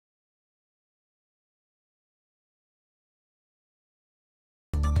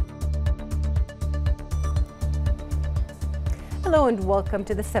Hello and welcome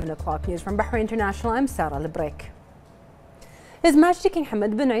to the 7 o'clock news from Bahrain International. I'm Sarah Lebreik. His Majesty King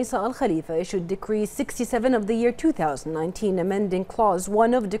Hamad bin Isa Al Khalifa issued Decree 67 of the year 2019, amending Clause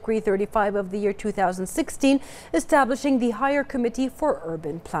 1 of Decree 35 of the year 2016, establishing the Higher Committee for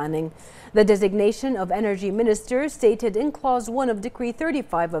Urban Planning. The designation of Energy Minister stated in Clause 1 of Decree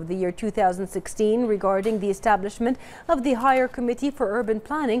 35 of the year 2016 regarding the establishment of the Higher Committee for Urban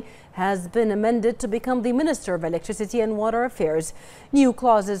Planning has been amended to become the Minister of Electricity and Water Affairs. New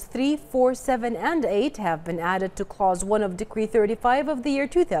clauses 3, 4, 7 and 8 have been added to Clause 1 of Decree 35 of the year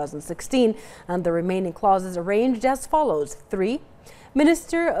 2016, and the remaining clauses arranged as follows: 3.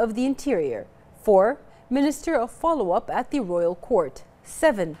 Minister of the Interior. 4. Minister of Follow-up at the Royal Court.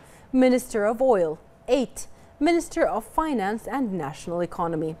 7. Minister of Oil. 8. Minister of Finance and National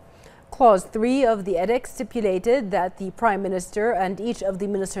Economy. Clause 3 of the edict stipulated that the Prime Minister and each of the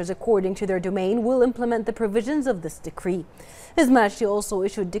ministers according to their domain will implement the provisions of this decree. His Majesty also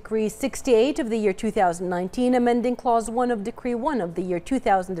issued Decree 68 of the year 2019, amending Clause 1 of Decree 1 of the year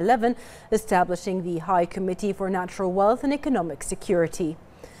 2011, establishing the High Committee for Natural Wealth and Economic Security.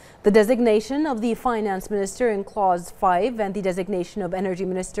 The designation of the Finance Minister in Clause 5 and the designation of Energy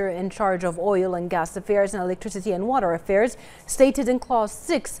Minister in charge of Oil and Gas Affairs and Electricity and Water Affairs, stated in Clause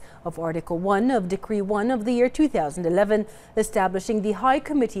 6 of Article 1 of Decree 1 of the year 2011, establishing the High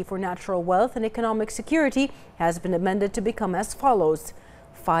Committee for Natural Wealth and Economic Security, has been amended to become as follows: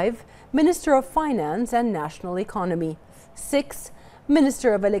 5. Minister of Finance and National Economy. 6.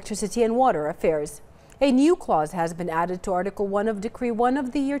 Minister of Electricity and Water Affairs. A new clause has been added to Article 1 of Decree 1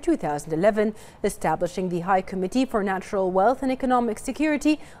 of the year 2011, establishing the High Committee for Natural Wealth and Economic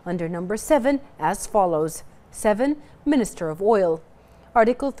Security under number 7 as follows: 7. Minister of Oil.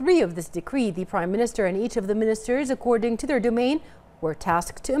 Article 3 of this decree, the Prime Minister and each of the ministers according to their domain were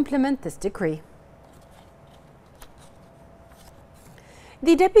tasked to implement this decree.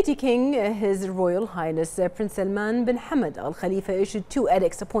 The Deputy King, His Royal Highness Prince Salman bin Hamad Al Khalifa, issued 2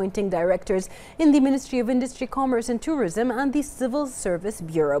 edicts appointing directors in the Ministry of Industry, Commerce and Tourism and the Civil Service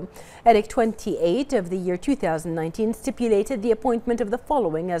Bureau. Edict 28 of the year 2019 stipulated the appointment of the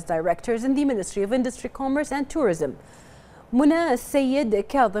following as directors in the Ministry of Industry, Commerce and Tourism: Muna Sayyid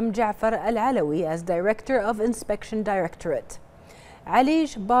Kadhim Ja'far Al-Alawi as Director of Inspection Directorate. Ali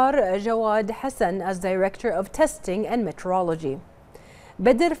Jbar Jawad Hassan as Director of Testing and Metrology.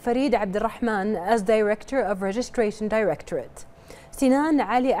 Badr Farid Abdurrahman as Director of Registration Directorate. Sinan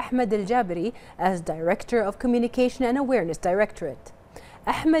Ali Ahmed Al-Jabri as Director of Communication and Awareness Directorate.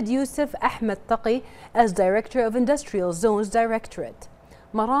 Ahmed Yusuf Ahmed Taqi as Director of Industrial Zones Directorate.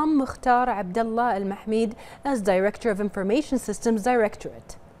 Maram Mukhtar Abdullah Al-Mahmid as Director of Information Systems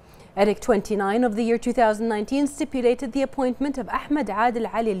Directorate. Edict 29 of the year 2019 stipulated the appointment of Ahmed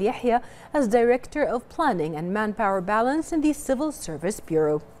Adil Ali Al-Yahya as Director of Planning and Manpower Balance in the Civil Service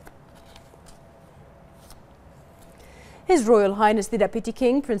Bureau. His Royal Highness the Deputy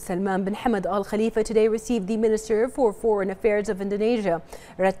King Prince Salman bin Hamad Al Khalifa today received the Minister for Foreign Affairs of Indonesia,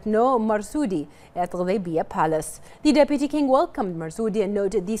 Retno Marsudi, at Ghudaybiyah Palace. The Deputy King welcomed Marsudi and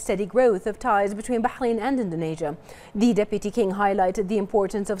noted the steady growth of ties between Bahrain and Indonesia. The Deputy King highlighted the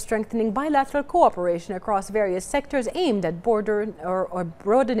importance of strengthening bilateral cooperation across various sectors aimed at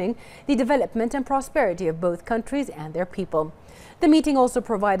broadening the development and prosperity of both countries and their people. The meeting also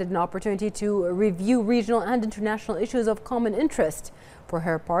provided an opportunity to review regional and international issues of common interest. For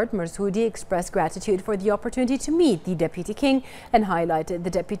her part, Marsudi expressed gratitude for the opportunity to meet the Deputy King and highlighted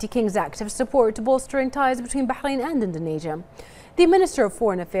the Deputy King's active support to bolstering ties between Bahrain and Indonesia. The Minister of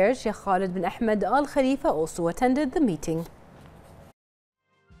Foreign Affairs, Sheikh Khalid bin Ahmed Al Khalifa, also attended the meeting.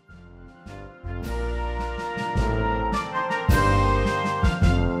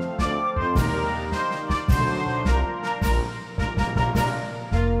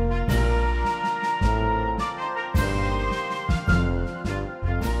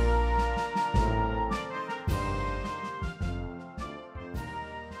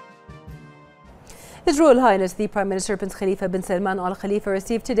 His Royal Highness the Prime Minister Prince Khalifa bin Salman Al Khalifa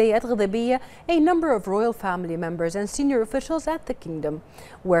received today at Ghudaybiyah a number of royal family members and senior officials at the kingdom,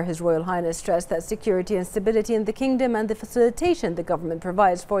 where His Royal Highness stressed that security and stability in the kingdom and the facilitation the government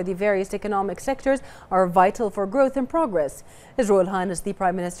provides for the various economic sectors are vital for growth and progress. His Royal Highness the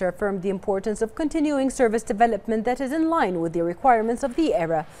Prime Minister affirmed the importance of continuing service development that is in line with the requirements of the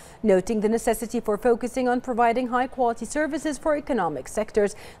era, noting the necessity for focusing on providing high-quality services for economic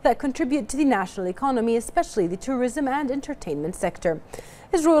sectors that contribute to the national economy economy, especially the tourism and entertainment sector.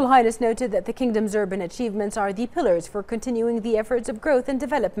 His Royal Highness noted that the kingdom's urban achievements are the pillars for continuing the efforts of growth and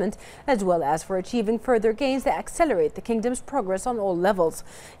development, as well as for achieving further gains that accelerate the kingdom's progress on all levels.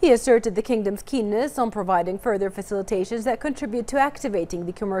 He asserted the kingdom's keenness on providing further facilitations that contribute to activating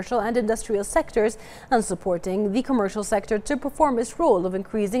the commercial and industrial sectors and supporting the commercial sector to perform its role of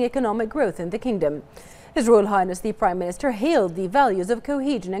increasing economic growth in the kingdom. His Royal Highness the Prime Minister hailed the values of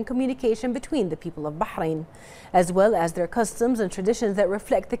cohesion and communication between the people of Bahrain, as well as their customs and traditions that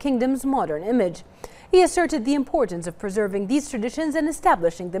reflect the kingdom's modern image. He asserted the importance of preserving these traditions and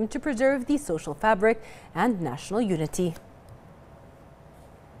establishing them to preserve the social fabric and national unity.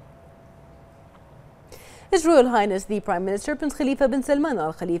 His Royal Highness the Prime Minister Prince Khalifa bin Salman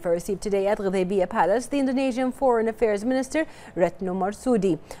Al Khalifa received today at Ghadhabiya Palace the Indonesian Foreign Affairs Minister Retno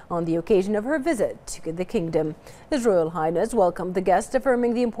Marsudi on the occasion of her visit to the kingdom. His Royal Highness welcomed the guest,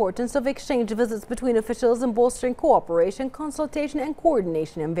 affirming the importance of exchange visits between officials and bolstering cooperation, consultation and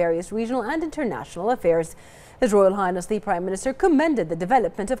coordination in various regional and international affairs. His Royal Highness the Prime Minister commended the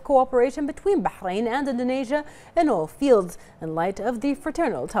development of cooperation between Bahrain and Indonesia in all fields in light of the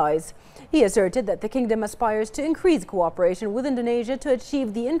fraternal ties. He asserted that the kingdom aspires to increase cooperation with Indonesia to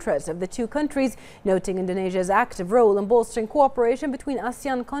achieve the interests of the two countries, noting Indonesia's active role in bolstering cooperation between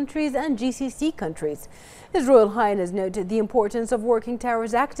ASEAN countries and GCC countries. His Royal Highness noted the importance of working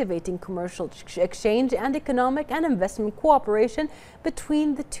towards activating commercial exchange and economic and investment cooperation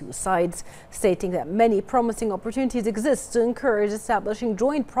between the two sides, stating that many promising opportunities exist to encourage establishing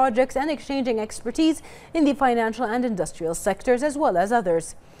joint projects and exchanging expertise in the financial and industrial sectors as well as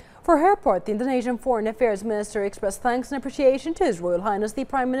others. For her part, the Indonesian Foreign Affairs Minister expressed thanks and appreciation to His Royal Highness the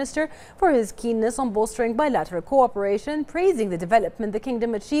Prime Minister for his keenness on bolstering bilateral cooperation, praising the development the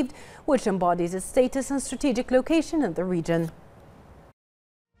kingdom achieved, which embodies its status and strategic location in the region.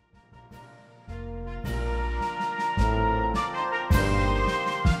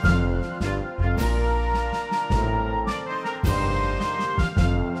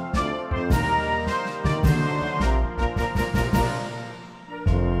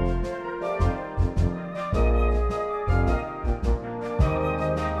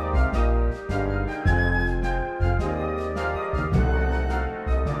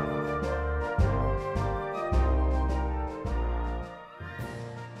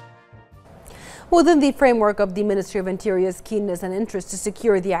 Within the framework of the Ministry of Interior's keenness and interest to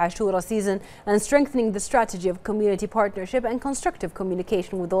secure the Ashura season and strengthening the strategy of community partnership and constructive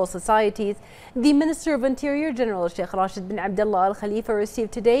communication with all societies, the Minister of Interior, General Sheikh Rashid bin Abdullah Al Khalifa,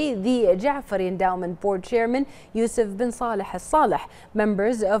 received today the Ja'fari Endowment Board Chairman Yusuf bin Saleh Al Saleh,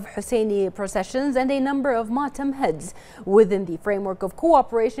 members of Husseini processions and a number of Matam heads within the framework of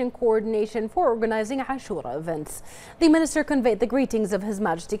cooperation and coordination for organizing Ashura events. The Minister conveyed the greetings of His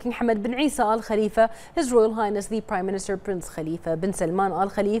Majesty King Hamad bin Isa Al Khalifa, His Royal Highness the Prime Minister Prince Khalifa bin Salman Al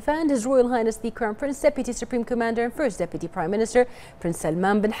Khalifa, and His Royal Highness the Crown Prince Deputy Supreme Commander and First Deputy Prime Minister Prince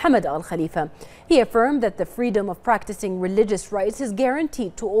Salman bin Hamad Al Khalifa. He affirmed that the freedom of practicing religious rights is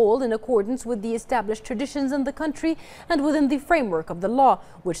guaranteed to all in accordance with the established traditions in the country and within the framework of the law,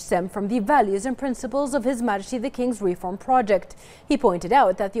 which stem from the values and principles of His Majesty the King's Reform Project. He pointed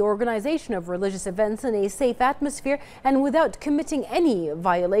out that the organization of religious events in a safe atmosphere and without committing any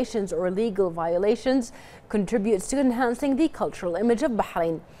violations or illegal violations contributes to enhancing the cultural image of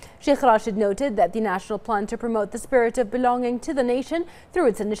Bahrain. Sheikh Rashid noted that the national plan to promote the spirit of belonging to the nation through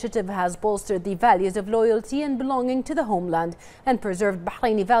its initiative has bolstered the values of loyalty and belonging to the homeland and preserved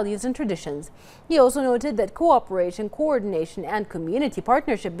Bahraini values and traditions. He also noted that cooperation, coordination and community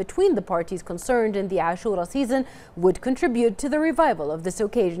partnership between the parties concerned in the Ashura season would contribute to the revival of this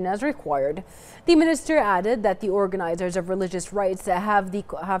occasion as required. The minister added that the organizers of religious rites have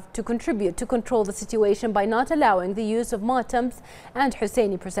to contribute to control the situation by not allowing the use of matams and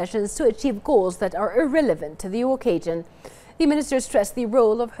Husseini processions to achieve goals that are irrelevant to the occasion. The minister stressed the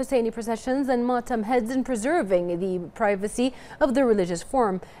role of Husseini processions and matam heads in preserving the privacy of the religious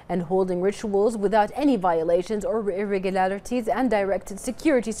form and holding rituals without any violations or irregularities, and directed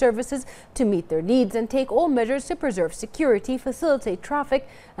security services to meet their needs and take all measures to preserve security, facilitate traffic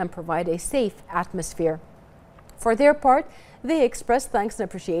and provide a safe atmosphere. For their part, they expressed thanks and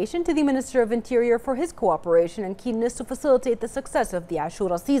appreciation to the Minister of Interior for his cooperation and keenness to facilitate the success of the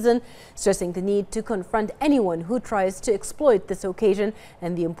Ashura season, stressing the need to confront anyone who tries to exploit this occasion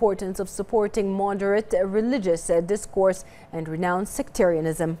and the importance of supporting moderate religious discourse and renounce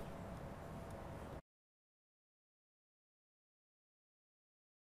sectarianism.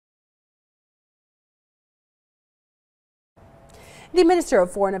 The Minister of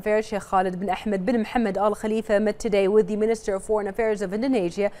Foreign Affairs, Sheikh Khalid bin Ahmed bin Mohammed Al Khalifa, met today with the Minister of Foreign Affairs of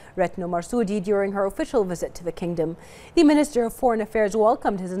Indonesia, Retno Marsudi, during her official visit to the kingdom. The Minister of Foreign Affairs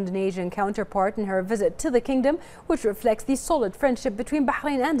welcomed his Indonesian counterpart in her visit to the kingdom, which reflects the solid friendship between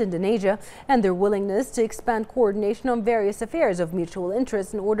Bahrain and Indonesia and their willingness to expand coordination on various affairs of mutual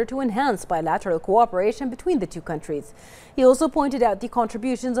interest in order to enhance bilateral cooperation between the two countries. He also pointed out the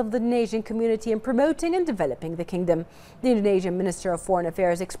contributions of the Indonesian community in promoting and developing the kingdom. The Indonesian Minister of Foreign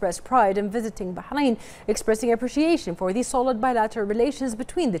Affairs expressed pride in visiting Bahrain, expressing appreciation for the solid bilateral relations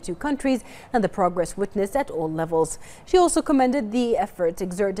between the two countries and the progress witnessed at all levels. She also commended the efforts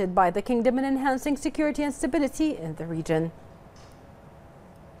exerted by the kingdom in enhancing security and stability in the region.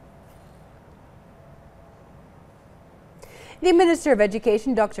 The Minister of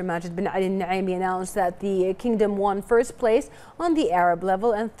Education, Dr. Majid bin Ali Naimi, announced that the kingdom won first place on the Arab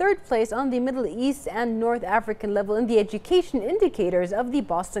level and third place on the Middle East and North African level in the education indicators of the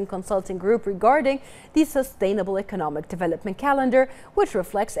Boston Consulting Group regarding the Sustainable Economic Development Calendar, which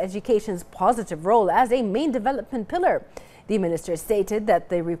reflects education's positive role as a main development pillar. The minister stated that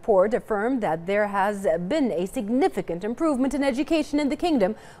the report affirmed that there has been a significant improvement in education in the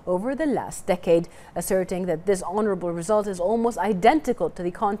kingdom over the last decade, asserting that this honorable result is almost identical to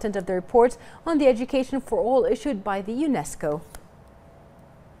the content of the reports on the education for all issued by the UNESCO.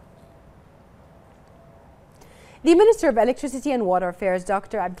 The Minister of Electricity and Water Affairs,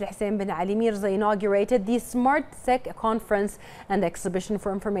 Dr. Abdulhussein bin Ali Mirza, inaugurated the Smart Sec Conference and Exhibition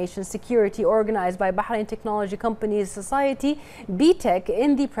for Information Security organized by Bahrain Technology Companies Society, BTEC,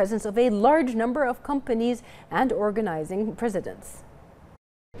 in the presence of a large number of companies and organizing presidents.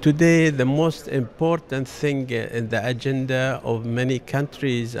 Today, the most important thing in the agenda of many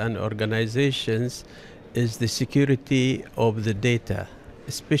countries and organizations is the security of the data,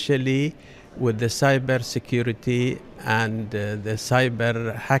 especially with the cyber security and the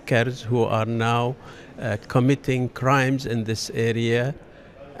cyber hackers who are now committing crimes in this area.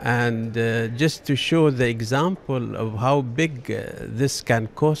 And just to show the example of how big this can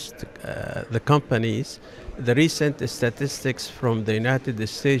cost the companies, the recent statistics from the United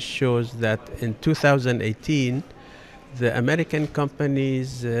States shows that in 2018, the American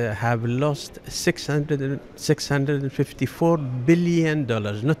companies have lost $654 billion,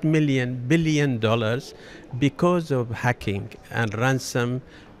 not million, $billion, because of hacking and ransom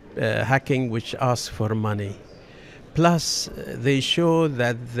hacking, which asks for money. Plus, they show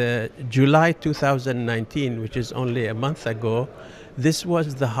that the July 2019, which is only a month ago, this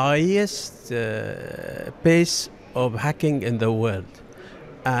was the highest pace of hacking in the world.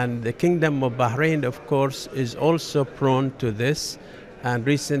 And the Kingdom of Bahrain, of course, is also prone to this. And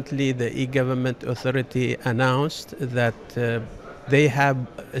recently, the e-government authority announced that they have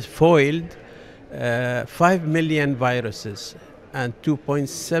foiled 5 million viruses and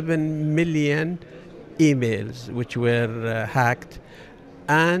 2.7 million emails which were hacked.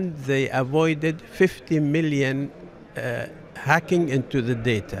 And they avoided 50 million hacking into the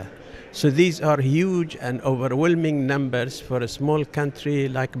data. So these are huge and overwhelming numbers for a small country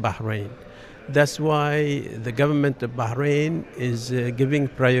like Bahrain. That's why the government of Bahrain is giving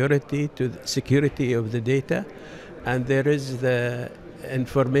priority to the security of the data. And there is the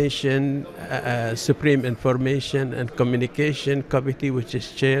information, Supreme Information and Communication Committee, which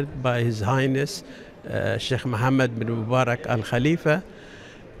is chaired by His Highness Sheikh Mohammed bin Mubarak Al Khalifa.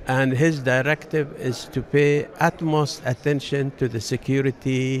 And his directive is to pay utmost attention to the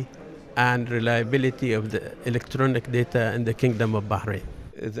security and reliability of the electronic data in the Kingdom of Bahrain.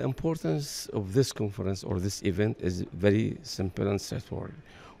 The importance of this conference or this event is very simple and straightforward.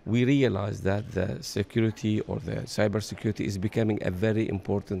 We realize that the security or the cybersecurity is becoming a very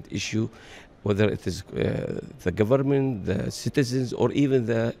important issue, whether it is the government, the citizens, or even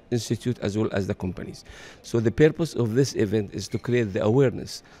the institute as well as the companies. So the purpose of this event is to create the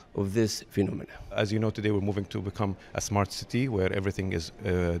awareness of this phenomena. As you know, today we're moving to become a smart city where everything is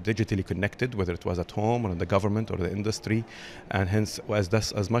digitally connected, whether it was at home or in the government or the industry. And hence,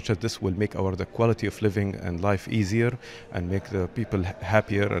 as much as this will make the quality of living and life easier and make the people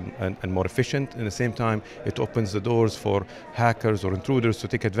happier and more efficient, in the same time, it opens the doors for hackers or intruders to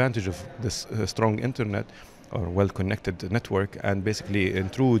take advantage of this strong internet or well-connected network and basically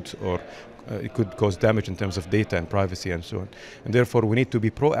intrude, or it could cause damage in terms of data and privacy and so on. And therefore, we need to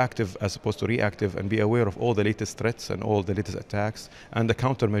be proactive as opposed to reactive and be aware of all the latest threats and all the latest attacks and the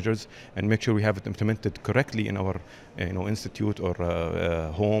countermeasures, and make sure we have it implemented correctly in our institute or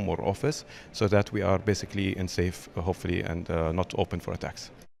home or office, so that we are basically in safe, hopefully, and not open for attacks.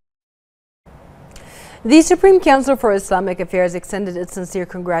 The Supreme Council for Islamic Affairs extended its sincere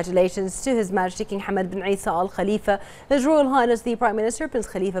congratulations to His Majesty King Hamad bin Isa Al Khalifa, His Royal Highness the Prime Minister Prince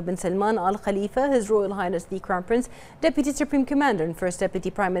Khalifa bin Salman Al Khalifa, His Royal Highness the Crown Prince, Deputy Supreme Commander and First Deputy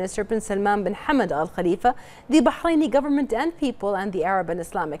Prime Minister Prince Salman bin Hamad Al Khalifa, the Bahraini government and people, and the Arab and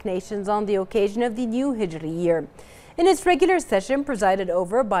Islamic nations on the occasion of the new Hijri year. In its regular session presided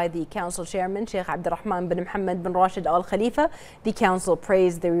over by the Council Chairman Sheikh Abdurrahman bin Mohammed bin Rashid Al Khalifa, the Council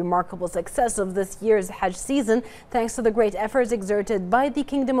praised the remarkable success of this year's Hajj season thanks to the great efforts exerted by the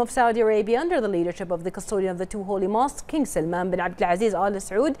Kingdom of Saudi Arabia under the leadership of the custodian of the two holy mosques, King Salman bin Abdulaziz Al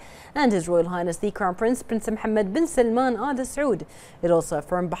Saud, and His Royal Highness the Crown Prince Prince Mohammed bin Salman Al Saud. It also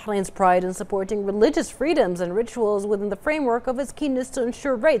affirmed Bahrain's pride in supporting religious freedoms and rituals within the framework of its keenness to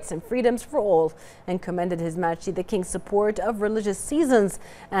ensure rights and freedoms for all, and commended His Majesty the King's support of religious seasons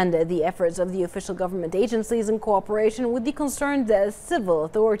and the efforts of the official government agencies in cooperation with the concerned civil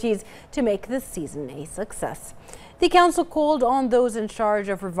authorities to make this season a success. The Council called on those in charge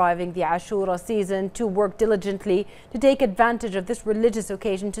of reviving the Ashura season to work diligently to take advantage of this religious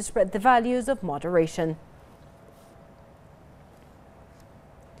occasion to spread the values of moderation.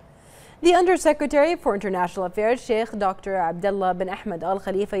 The Undersecretary for International Affairs, Sheikh Dr. Abdullah bin Ahmed Al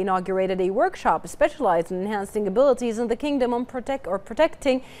Khalifa, inaugurated a workshop specialized in enhancing abilities in the kingdom on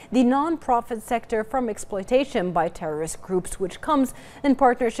protecting the non-profit sector from exploitation by terrorist groups, which comes in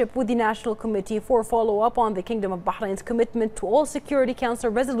partnership with the National Committee for Follow-up on the Kingdom of Bahrain's commitment to all Security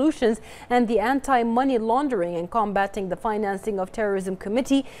Council resolutions and the Anti-Money Laundering and Combating the Financing of Terrorism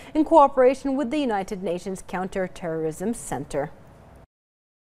Committee in cooperation with the United Nations Counter-Terrorism Center.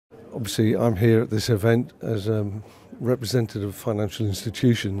 Obviously, I'm here at this event as a representative of financial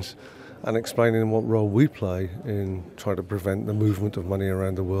institutions and explaining what role we play in trying to prevent the movement of money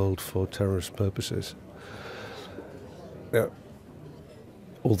around the world for terrorist purposes. Now,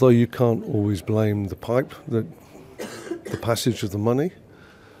 although you can't always blame the pipe, the passage of the money,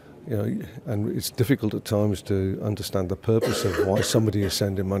 and it's difficult at times to understand the purpose of why somebody is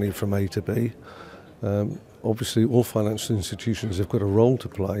sending money from A to B. Obviously, all financial institutions have got a role to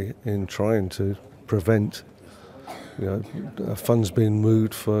play in trying to prevent funds being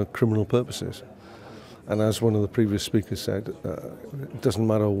moved for criminal purposes. And as one of the previous speakers said, it doesn't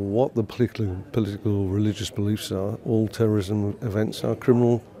matter what the political religious beliefs are, all terrorism events are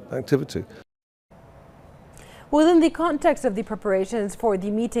criminal activity. Within the context of the preparations for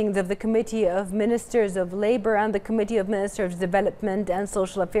the meetings of the Committee of Ministers of Labour and the Committee of Ministers of Development and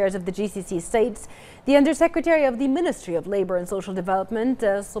Social Affairs of the GCC states, the Undersecretary of the Ministry of Labour and Social Development,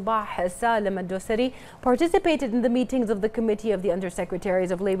 Sabah Salim Al-Dosari, participated in the meetings of the Committee of the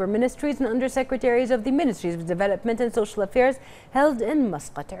Undersecretaries of Labour Ministries and Undersecretaries of the Ministries of Development and Social Affairs held in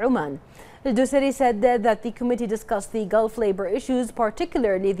Muscat, Oman. Al-Dosari said that the committee discussed the Gulf labor issues,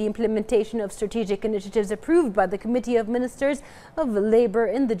 particularly the implementation of strategic initiatives approved by the Committee of Ministers of Labour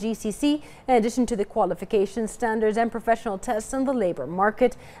in the GCC, in addition to the qualification standards and professional tests in the labour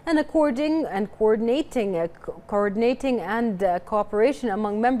market, and coordinating and cooperation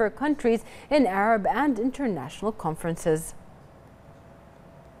among member countries in Arab and international conferences.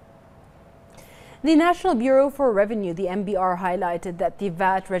 The National Bureau for Revenue, the NBR, highlighted that the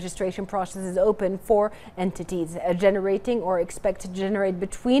VAT registration process is open for entities generating or expect to generate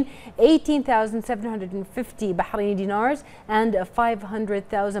between 18,750 Bahraini dinars and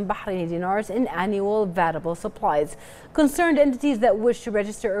 500,000 Bahraini dinars in annual VATable supplies. Concerned entities that wish to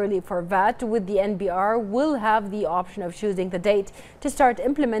register early for VAT with the NBR will have the option of choosing the date to start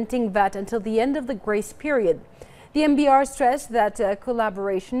implementing VAT until the end of the grace period. The NBR stressed that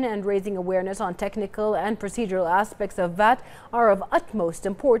collaboration and raising awareness on technical and procedural aspects of VAT are of utmost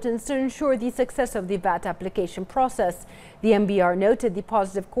importance to ensure the success of the VAT application process. The NBR noted the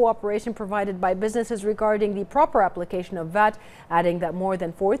positive cooperation provided by businesses regarding the proper application of VAT, adding that more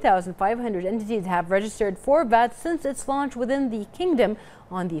than 4,500 entities have registered for VAT since its launch within the Kingdom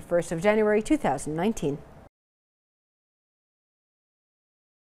on the 1st of January 2019.